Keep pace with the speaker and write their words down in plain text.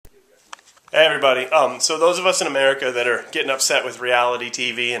Hey everybody, so those of us in America that are getting upset with reality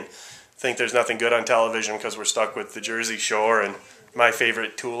TV and think there's nothing good on television because we're stuck with the Jersey Shore and My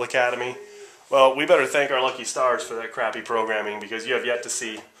Favorite Tool Academy, well, we better thank our lucky stars for that crappy programming because you have yet to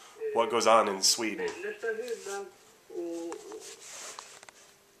see what goes on in Sweden.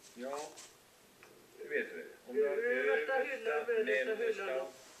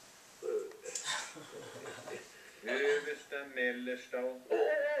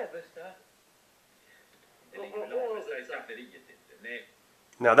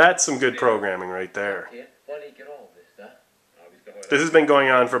 Now that's some good programming right there. This has been going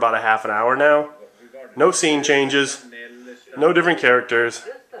on for about a half an hour now. No scene changes, no different characters,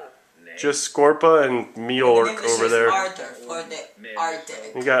 just Skorpa and Mjolk over there.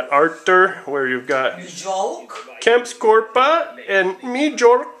 You got Arthur, where you've got Kemp Skorpa and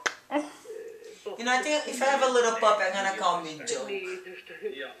Mjolk. You know, I think if I have a little puppy, I'm gonna call me Joke.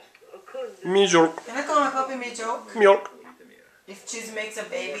 Mjolk. Can I call my puppy me Joke? Mjolk. If cheese makes a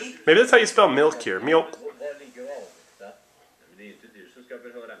baby. Maybe that's how you spell milk here. Mjolk.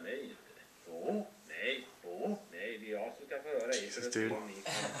 Jesus, dude.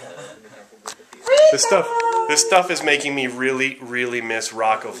 This stuff is making me really miss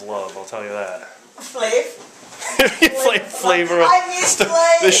Rock of Love. I'll tell you that. Flavor of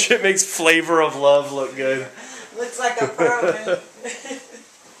stuff. This shit makes Flavor of Love look good. Looks like a permanent.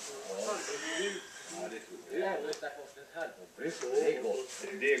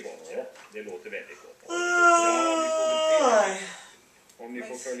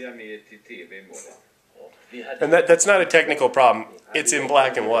 And that's not a technical problem. It's in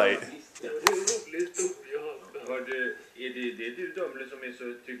black and white. This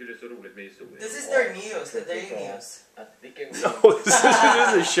is their news, the daily news. No, this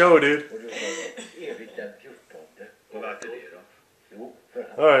is a show, dude.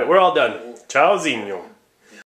 Alright, we're all done. Ciao, Zinho.